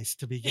divorce advice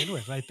to begin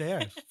with, right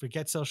there.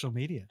 Forget social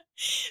media.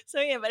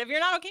 so yeah, but if you're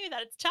not okay with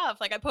that, it's tough.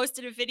 Like I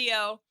posted a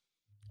video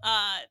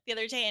the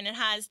other day and it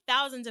has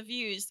thousands of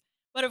views,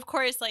 but of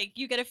course like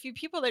you get a few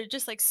people that are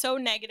just like so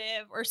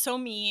negative or so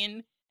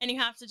mean, and you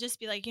have to just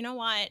be like, you know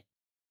what?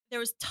 There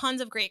was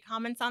tons of great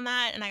comments on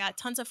that, and I got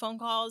tons of phone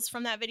calls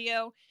from that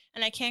video,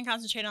 and I can't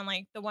concentrate on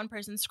like the one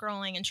person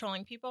scrolling and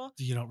trolling people.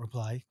 Do you don't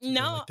reply to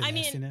No, the I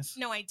mean, nastiness?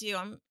 no, I do.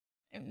 I'm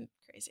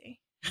crazy.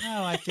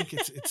 No, I think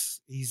it's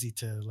easy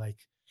to like.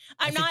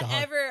 I I'm think not the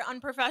hard ever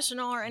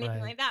unprofessional or anything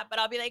right. like that, but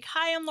I'll be like,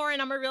 "Hi, I'm Lauren.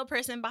 I'm a real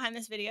person behind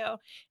this video."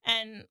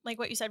 And like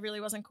what you said really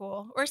wasn't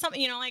cool or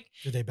something, like,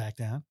 Did they back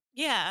down?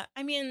 yeah,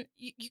 I mean,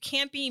 you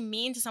can't be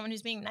mean to someone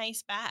who's being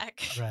nice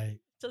back. Right.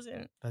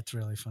 Doesn't, That's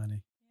really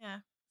funny. yeah.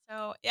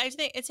 So I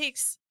think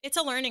it's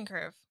a learning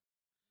curve.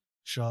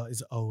 Shaw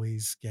is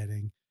always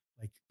getting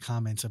like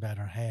comments about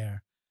her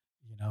hair,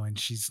 and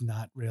she's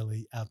not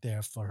really out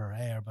there for her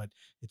hair, but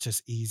it's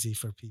just easy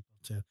for people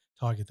to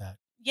target that.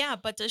 Yeah,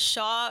 but does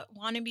Shaw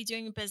want to be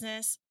doing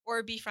business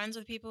or be friends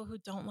with people who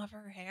don't love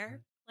her Right.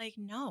 hair? Like,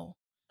 no.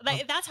 Well,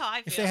 Like, that's how I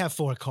if they feel. have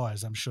 4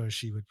 cars, I'm sure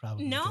she would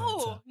probably do it.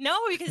 So No,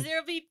 because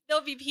there'll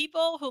be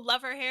people who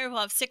love her hair who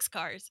have 6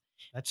 cars.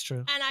 that's true.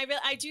 And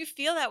I do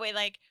feel that way.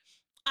 Like,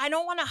 I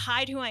don't want to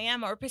hide who I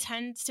am or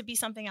pretend to be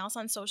something else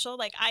on social.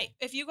 Like,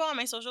 if you go on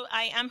my social,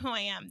 I am who I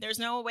am. There's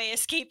no way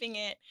escaping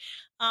it.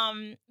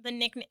 The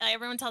nickname,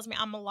 everyone tells me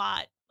I'm a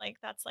lot. Like,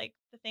 that's like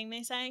the thing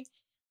they say.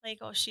 Like,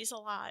 oh, she's a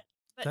lot.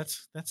 But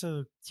That's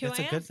a it's who I that's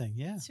a good am. thing.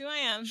 Yeah, It's who I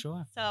am.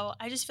 sure. So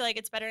I just feel like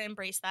it's better to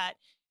embrace that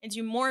and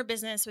do more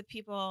business with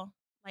people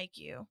like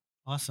you.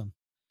 Awesome.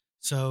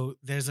 So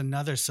there's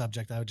another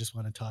subject I would just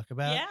want to talk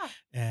about, Yeah,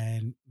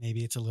 and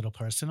maybe it's a little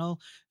personal.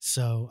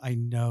 So I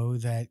know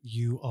that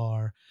you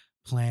are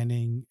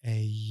planning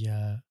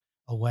a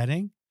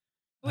wedding,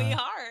 we uh,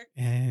 are.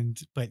 and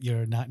but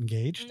you're not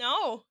engaged.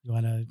 No. You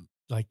want to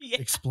like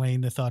Yeah.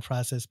 explain the thought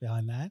process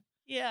behind that?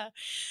 Yeah.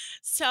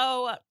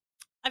 So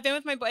I've been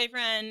with my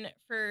boyfriend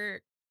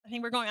for I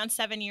think we're going on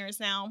 7 years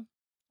now.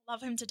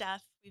 Love him to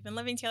death. We've been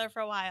living together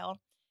for a while.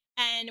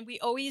 And we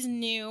always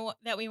knew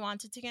that we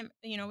wanted to get,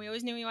 we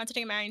always knew we wanted to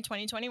get married in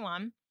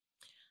 2021.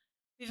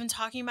 We've been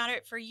talking about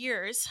it for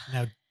years.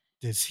 Now,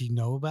 does he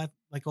know about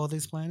like all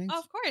these Oh, plannings?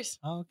 of course.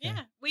 Oh, okay.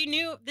 Yeah. We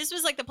knew this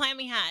was like the plan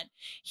we had.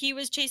 He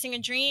was chasing a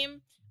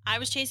dream. I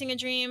was chasing a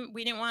dream.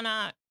 We didn't want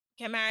to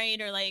get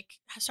married or like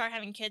start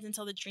having kids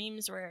until the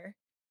dreams were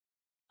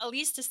at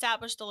least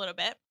established a little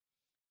bit.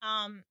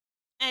 Um,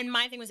 and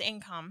my thing was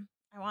income.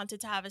 I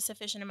wanted to have a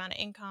sufficient amount of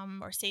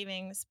income or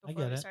savings I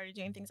before get we it. started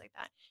doing things like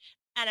that.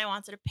 And I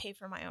wanted to pay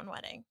for my own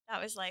wedding.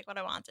 That was like what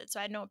I wanted. So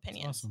I had no It's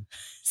opinions. awesome.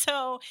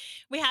 So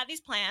we had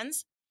these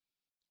plans.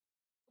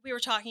 We were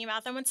talking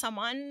about them with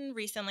someone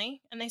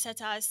recently, and they said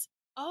to us,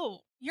 "Oh,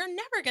 you're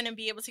never going to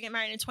be able to get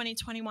married in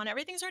 2021.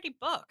 Everything's already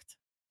booked.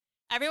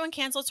 Everyone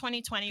canceled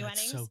 2020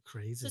 That's so weddings to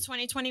crazy.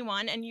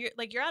 2021, and you're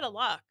out of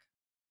luck."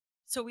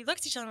 So we looked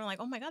at each other and we're like,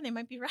 "Oh my god, they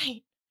might be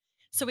right."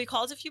 So we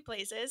called a few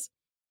places.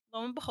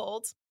 Lo and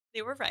behold,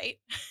 they were right.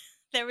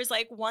 There was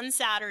like one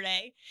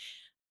Saturday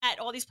at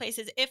all these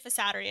places, if a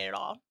Saturday at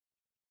all.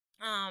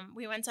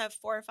 We went to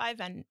 4 or 5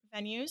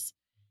 venues,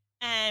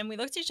 and we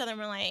looked at each other and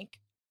we're like,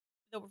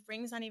 the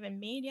ring's not even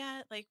made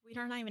yet. Like, we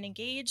are not even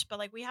engaged, but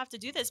like, we have to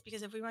do this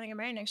because if we want to get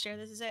married next year,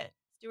 this is it.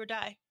 It's do or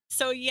die.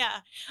 So yeah,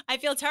 I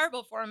feel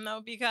terrible for him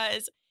though,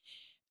 because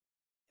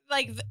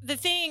like the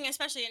thing,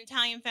 especially in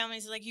Italian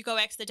families, is like you go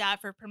ask the dad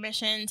for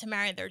permission to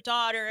marry their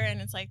daughter,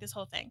 and it's like this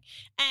whole thing.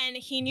 And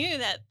he knew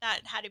that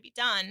that had to be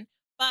done,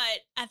 but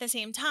at the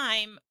same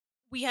time,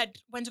 we had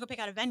went to go pick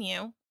out a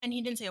venue, and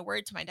he didn't say a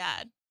word to my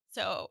dad.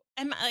 So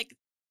and like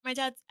my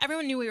dad,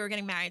 everyone knew we were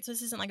getting married, so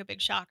this isn't like a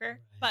big shocker.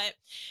 Right.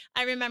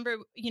 But I remember,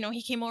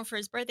 he came over for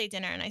his birthday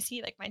dinner, and I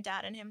see like my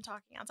dad and him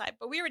talking outside.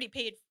 But we already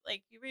paid,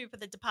 like we already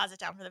put the deposit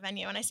down for the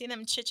venue, and I see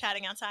them chit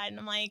chatting outside, and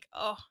I'm like,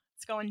 oh,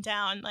 it's going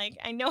down. Like,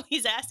 I know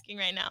he's asking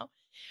right now.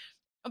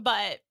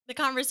 But the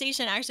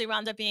conversation actually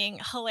wound up being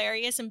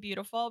hilarious and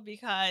beautiful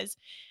because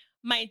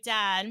my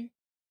dad,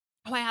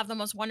 who I have the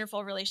most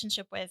wonderful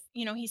relationship with,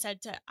 he said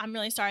I'm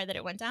really sorry that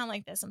it went down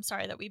like this. I'm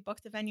sorry that we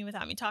booked the venue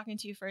without me talking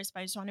to you first, but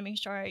I just want to make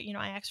sure,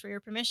 I asked for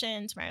your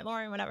permission to marry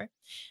Lauren, whatever.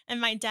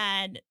 And my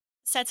dad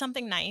said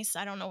something nice.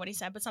 I don't know what he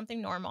said, but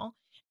something normal.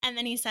 And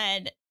then he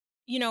said,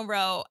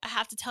 Ro, I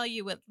have to tell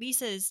you what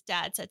Lisa's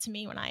dad said to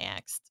me when I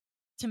asked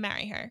to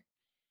marry her.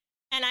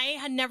 And I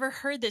had never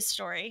heard this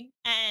story.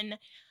 And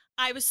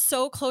I was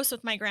so close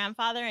with my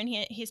grandfather, and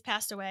he's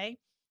passed away.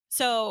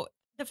 So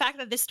the fact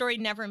that this story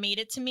never made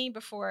it to me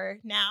before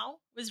now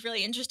was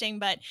really interesting.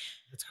 But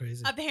That's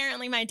crazy.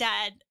 apparently my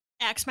dad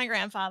asked my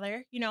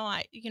grandfather, can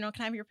I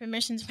have your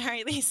permission to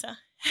marry Lisa?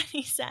 And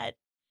he said,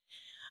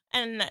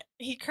 and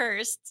he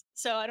cursed.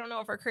 So I don't know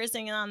if we're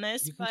cursing on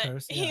this, You can but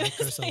curse. Yeah, I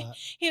curse a lot.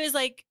 he was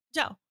like,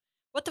 Joe,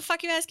 what the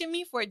fuck are you asking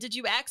me for? Did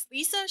you ask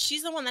Lisa?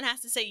 She's the one that has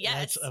to say yes.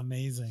 That's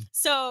amazing.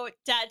 So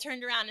dad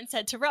turned around and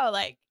said to Ro,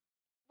 like,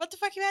 what the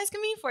fuck are you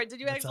asking me for? Did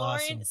you ask That's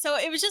Lauren? awesome. So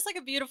it was just like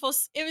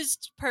it was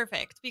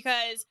perfect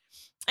because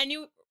I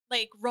knew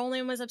like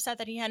Roland was upset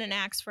that he hadn't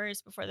asked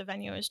first before the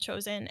venue was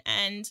chosen.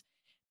 And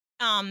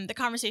the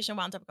conversation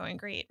wound up going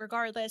great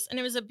regardless. And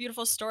it was a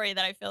beautiful story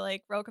that I feel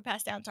like Ro could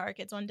pass down to our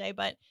kids one day.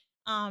 But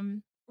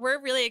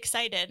we're really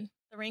excited.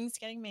 The ring's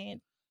getting made.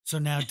 So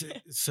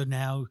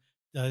now,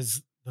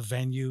 does the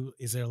venue,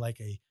 is there like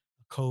a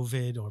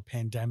COVID or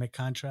pandemic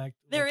contract?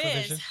 There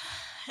provision? is.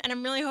 And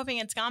I'm really hoping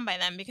it's gone by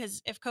then,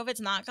 because if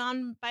COVID's not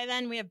gone by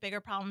then, we have bigger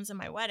problems in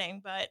my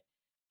wedding. But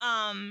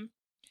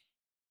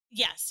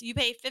yes, you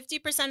pay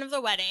 50% of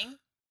the wedding.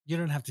 You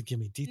don't have to give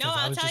me details.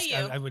 No, I'll tell you.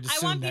 I would I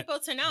assume want that people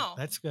to know.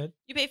 that's good.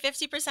 You pay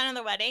 50% of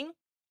the wedding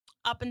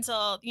up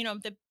until,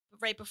 the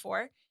right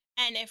before.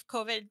 And if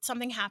COVID,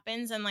 something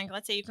happens and like,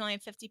 let's say you can only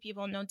have 50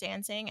 people, no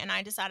dancing, and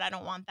I decide I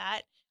don't want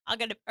that, I'll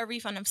get a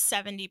refund of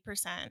 70%.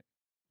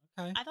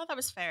 Okay. I thought that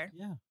was fair.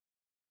 Yeah.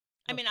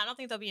 I mean, I don't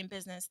think they'll be in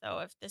business though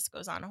if this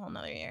goes on a whole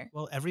nother year.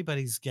 Well,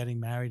 everybody's getting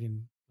married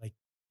in like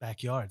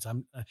backyards.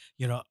 I'm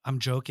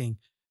joking.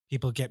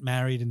 People get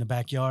married in the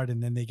backyard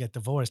and then they get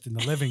divorced in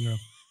the living room.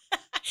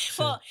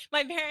 So,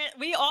 Well,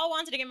 we all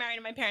wanted to get married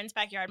in my parents'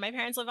 backyard. My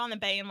parents live on the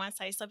bay in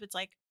West Islip. It's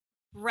like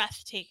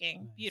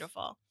breathtaking, Nice.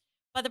 beautiful.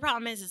 But the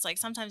problem is, it's like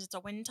sometimes it's a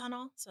wind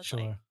tunnel, so it's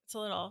like Sure. it's a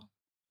little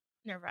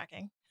nerve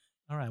wracking.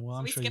 all right. Well, So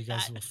I'm we sure you skip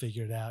guys that. will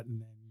figure it out,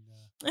 and then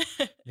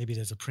maybe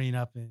there's a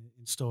prenup in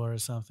store or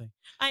something.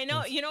 I know.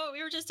 Yes. You know,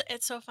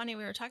 it's so funny.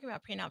 We were talking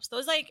about prenups.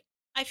 Those, like,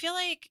 I feel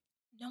like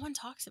no one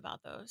talks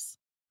about those.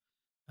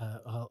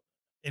 Well,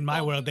 in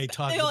my world, they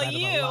talk Well, about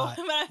you, it a lot.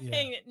 but I'm Yeah.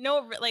 saying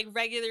no, like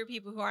regular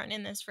people who aren't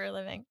in this for a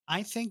living.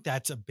 I think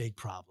that's a big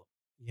problem,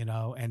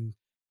 and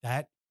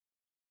that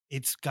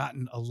it's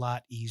gotten a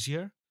lot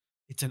easier.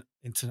 It's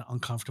an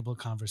uncomfortable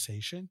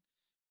conversation,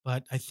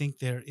 but I think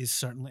there is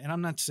certainly, and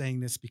I'm not saying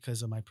this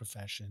because of my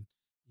profession,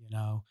 you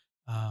know,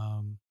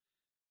 um,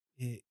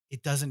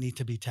 it doesn't need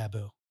to be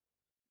taboo.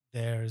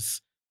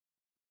 There's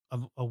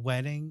a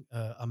wedding,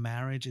 a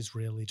marriage is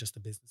really just a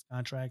business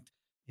contract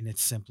in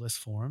its simplest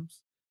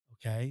forms.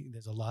 Okay,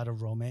 there's a lot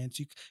of romance.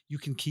 You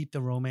can keep the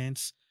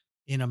romance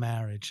in a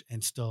marriage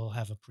and still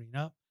have a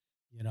prenup.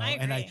 you I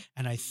know, agree.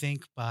 and I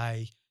think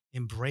by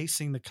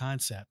embracing the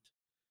concept,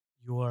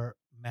 your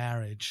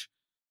marriage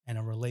and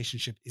a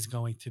relationship is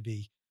going to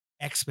be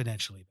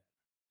exponentially better,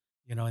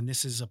 you know, and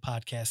this is a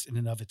podcast in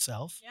and of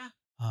itself. Yeah.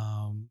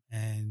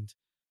 And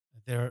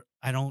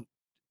I don't,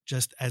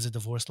 just as a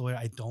divorce lawyer,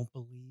 I don't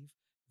believe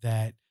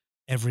that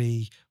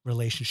every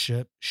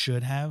relationship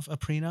should have a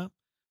prenup,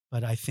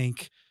 but I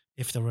think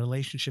if the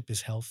relationship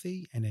is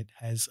healthy and it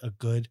has a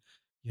good,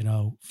 you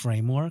know,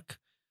 framework,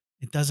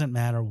 it doesn't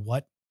matter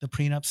what the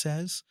prenup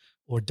says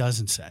or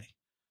doesn't say.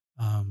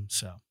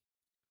 So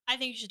I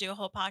think you should do a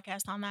whole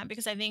podcast on that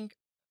because I think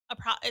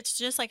it's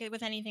just like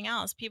with anything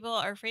else. People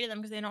are afraid of them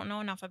because they don't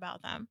know enough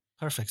about them.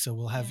 perfect. So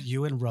we'll have Yeah.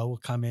 you and Ro will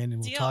come in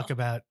and we'll talk Deal.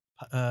 about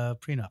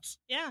prenups.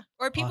 Yeah.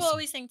 Or people Awesome.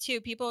 always think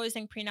too, people always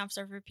think prenups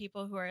are for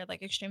people who are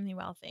like extremely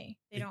wealthy.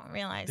 They It, don't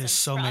realize there's that it's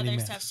so for many other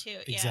stuff myths. too.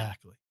 Yeah.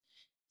 Exactly.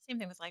 Same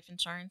thing with life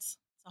insurance.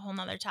 It's a whole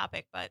nother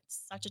topic, but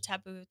such a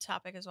taboo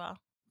topic as well.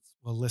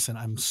 Well, listen,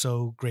 I'm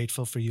so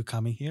grateful for you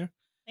coming here.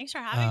 Thanks for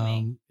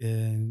having me.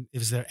 And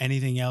is there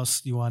anything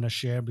else you want to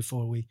share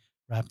before we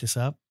wrap this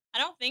up? I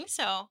don't think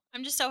so.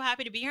 I'm just so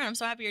happy to be here. I'm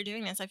so happy you're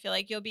doing this. I feel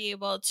like you'll be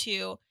able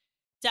to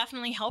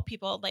definitely help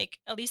people, like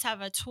at least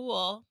have a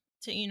tool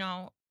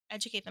to,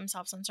 educate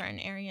themselves on certain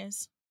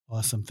areas.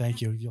 Awesome. Yeah. Thank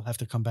you. You'll have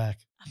to come back.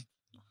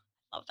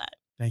 Love that.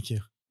 Thank you.